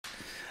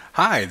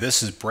Hi,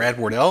 this is Brad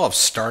Wardell of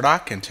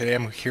Stardock, and today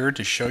I'm here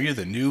to show you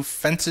the new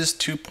Fences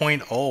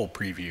 2.0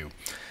 preview.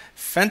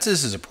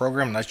 Fences is a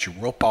program that lets you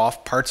rope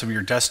off parts of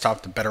your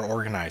desktop to better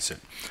organize it.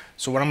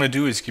 So what I'm going to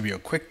do is give you a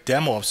quick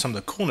demo of some of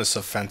the coolness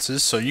of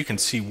Fences so you can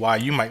see why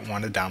you might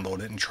want to download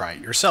it and try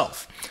it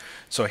yourself.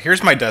 So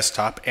here's my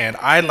desktop, and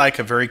I like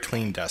a very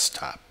clean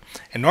desktop.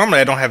 And normally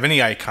I don't have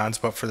any icons,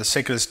 but for the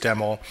sake of this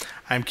demo,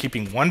 I'm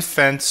keeping one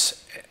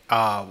fence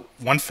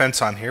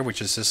on here,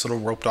 which is this little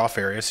roped off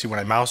area. See, when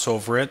I mouse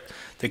over it,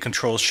 the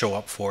controls show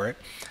up for it.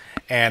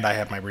 And I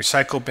have my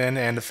recycle bin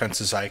and the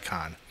fences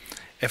icon.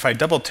 If I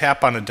double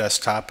tap on the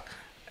desktop,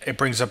 it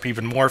brings up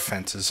even more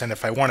fences. And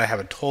if I want to have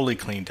a totally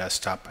clean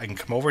desktop, I can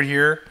come over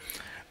here,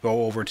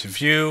 go over to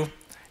view,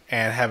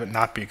 and have it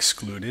not be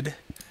excluded.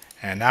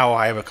 And now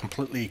I have a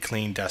completely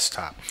clean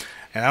desktop.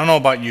 And I don't know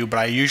about you, but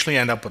I usually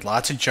end up with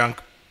lots of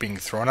junk being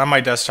thrown on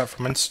my desktop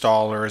from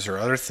installers or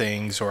other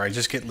things, or I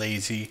just get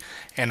lazy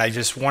and I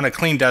just want a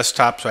clean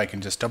desktop so I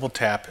can just double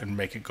tap and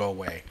make it go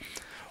away.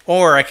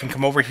 Or I can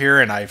come over here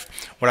and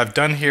what I've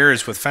done here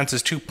is with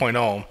Fences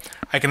 2.0,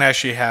 I can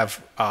actually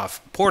have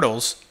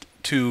portals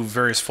to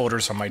various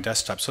folders on my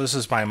desktop. So this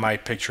is my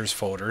pictures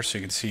folder, so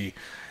you can see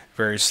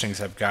various things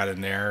I've got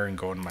in there and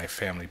go into my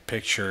family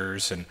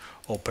pictures and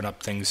open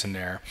up things in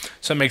there.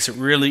 So it makes it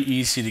really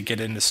easy to get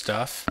into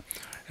stuff.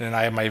 And then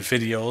I have my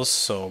videos,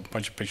 so a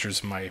bunch of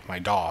pictures of my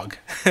dog.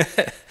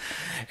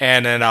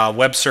 And then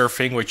web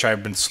surfing, which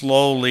I've been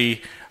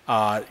slowly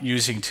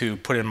using to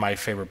put in my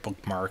favorite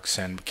bookmarks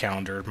and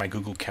calendar, my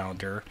Google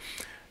Calendar.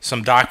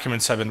 Some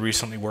documents I've been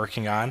recently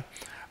working on.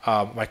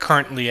 My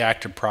currently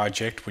active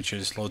project, which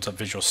is loads up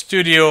Visual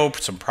Studio,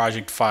 some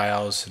project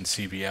files and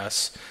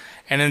CVS.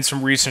 And then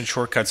some recent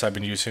shortcuts I've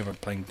been using. I'm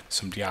playing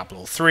some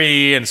Diablo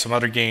 3 and some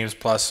other games,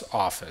 plus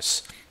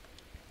Office.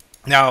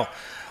 Now,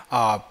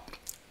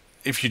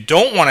 if you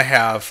don't want to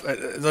have,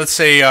 let's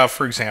say,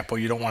 for example,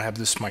 you don't want to have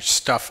this much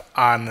stuff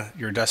on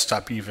your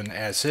desktop even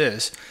as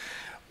is,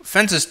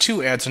 Fences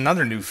 2 adds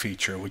another new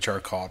feature, which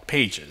are called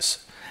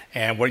pages.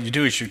 And what you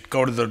do is you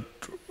go to the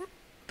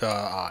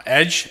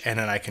edge, and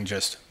then I can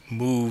just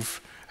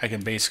move, I can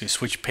basically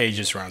switch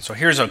pages around. So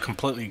here's a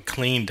completely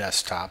clean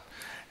desktop,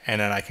 and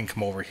then I can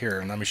come over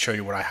here, and let me show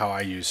you how I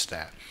use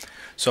that.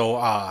 So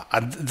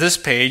on this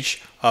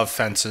page of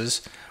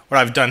Fences, what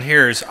I've done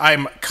here is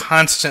I'm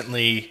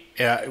constantly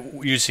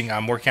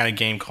I'm working on a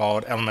game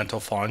called Elemental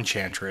Fall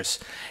Enchantress,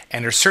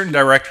 and there's certain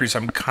directories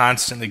I'm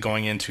constantly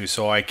going into,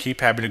 so I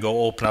keep having to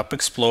go open up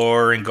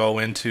Explorer and go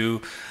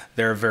into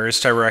their various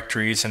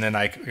directories, and then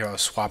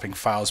swapping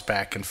files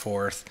back and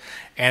forth,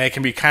 and it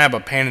can be kind of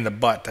a pain in the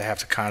butt to have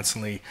to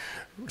constantly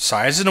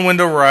size in the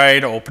window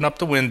right, open up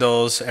the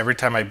windows every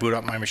time I boot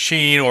up my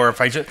machine, or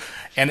if I just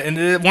and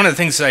one of the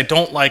things is I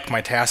don't like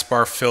my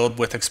taskbar filled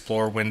with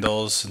Explorer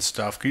windows and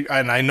stuff.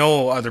 And I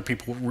know other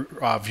people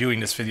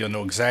viewing this video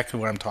know exactly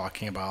what I'm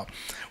talking about,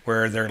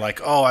 where they're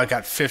like, "Oh, I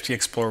got 50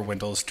 Explorer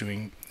windows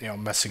doing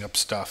messing up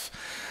stuff."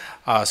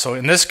 So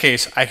in this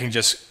case, I can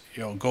just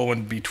go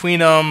in between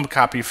them,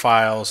 copy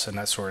files, and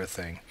that sort of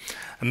thing.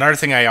 Another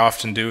thing I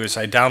often do is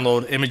I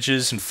download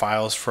images and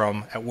files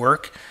from at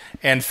work,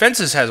 and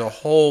Fences has a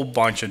whole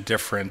bunch of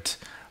different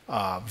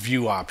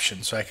view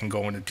options. So I can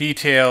go into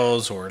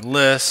details or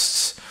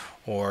lists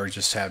or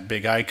just have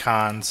big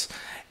icons.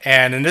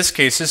 And in this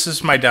case, this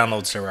is my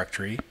downloads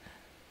directory.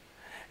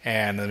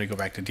 And let me go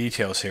back to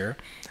details here.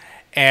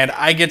 And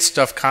I get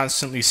stuff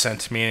constantly sent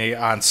to me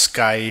on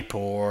Skype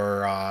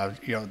or a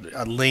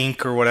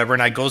link or whatever,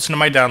 and it goes into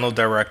my download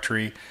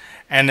directory.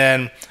 And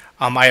then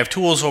I have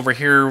tools over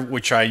here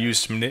which I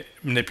use to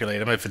manipulate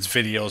them. If it's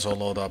videos, I'll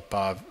load up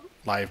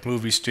Live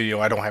Movie Studio.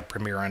 I don't have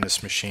Premiere on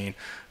this machine.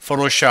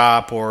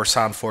 Photoshop or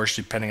SoundForge,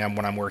 depending on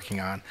what I'm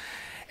working on.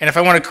 And if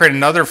I want to create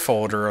another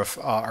folder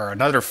or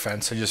another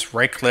fence, I just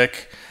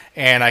right-click,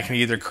 and I can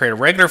either create a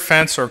regular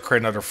fence or create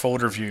another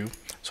folder view.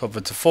 So if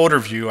it's a folder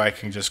view, I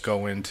can just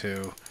go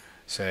into,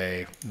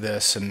 say,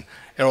 this, and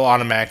it'll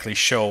automatically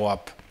show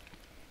up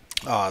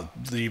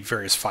the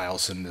various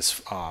files in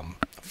this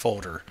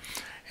folder.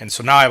 And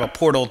so now I have a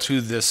portal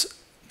to this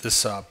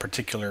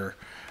particular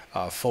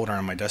folder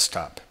on my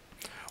desktop.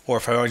 Or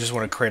if I just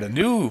want to create a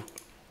new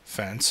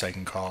fence, I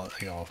can call it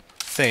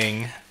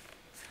thing,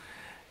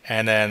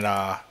 and then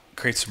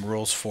create some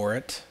rules for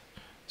it.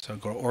 So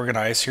go to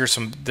organize. Here's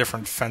some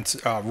different fence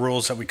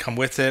rules that would come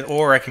with it.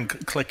 Or I can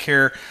click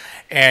here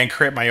and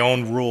create my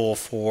own rule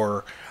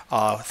for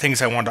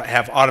things I want to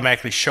have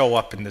automatically show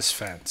up in this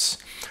fence.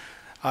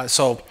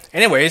 So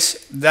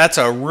anyways, that's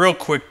a real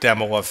quick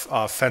demo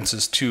of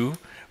Fences 2,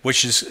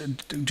 which is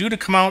due to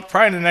come out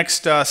probably in the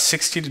next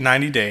 60 to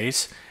 90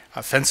 days.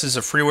 Fences is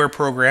a freeware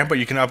program, but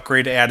you can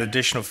upgrade to add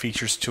additional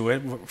features to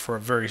it for a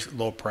very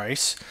low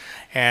price.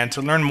 And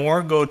to learn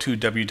more, go to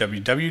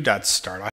www.stardock.com.